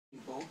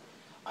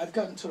I've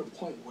gotten to the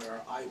point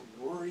where I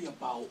worry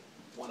about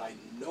what I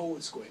know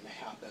is going to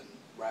happen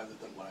rather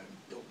than what I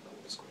don't know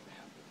is going to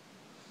happen.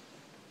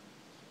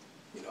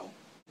 You know?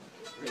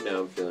 Right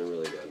now I'm feeling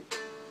really good.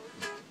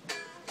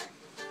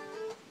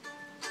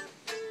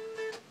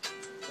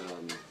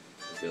 I'm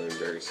feeling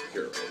very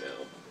secure right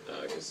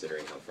now,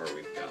 considering how far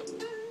we've gotten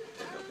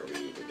and how far we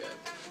need to get.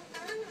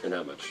 And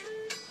how much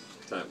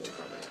time we'll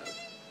probably have.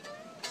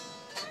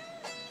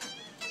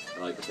 I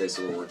like the pace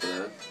that we're working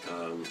at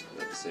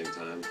the same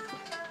time,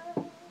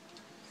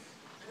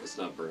 let's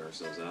not burn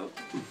ourselves out.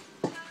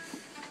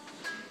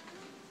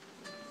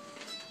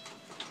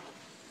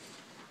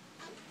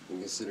 And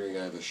considering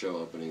I have a show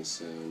opening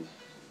soon,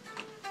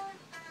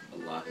 a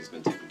lot has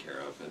been taken care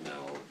of, and now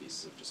all the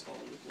pieces have just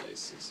fallen into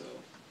place, and so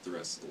the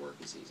rest of the work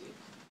is easy.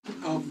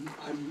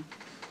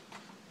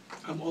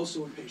 I'm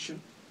also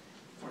impatient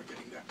for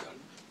getting that done.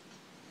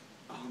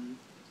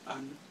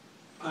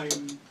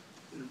 I'm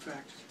in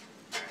fact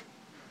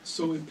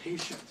so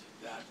impatient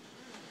that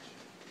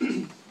I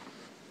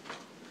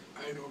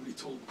had already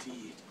told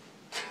Dee.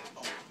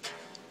 Oh, are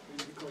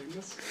you recording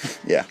this?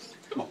 Yeah.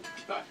 Oh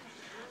God.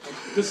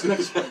 This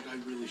next part I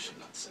really should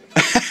not say.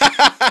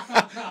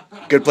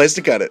 Good place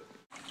to cut it.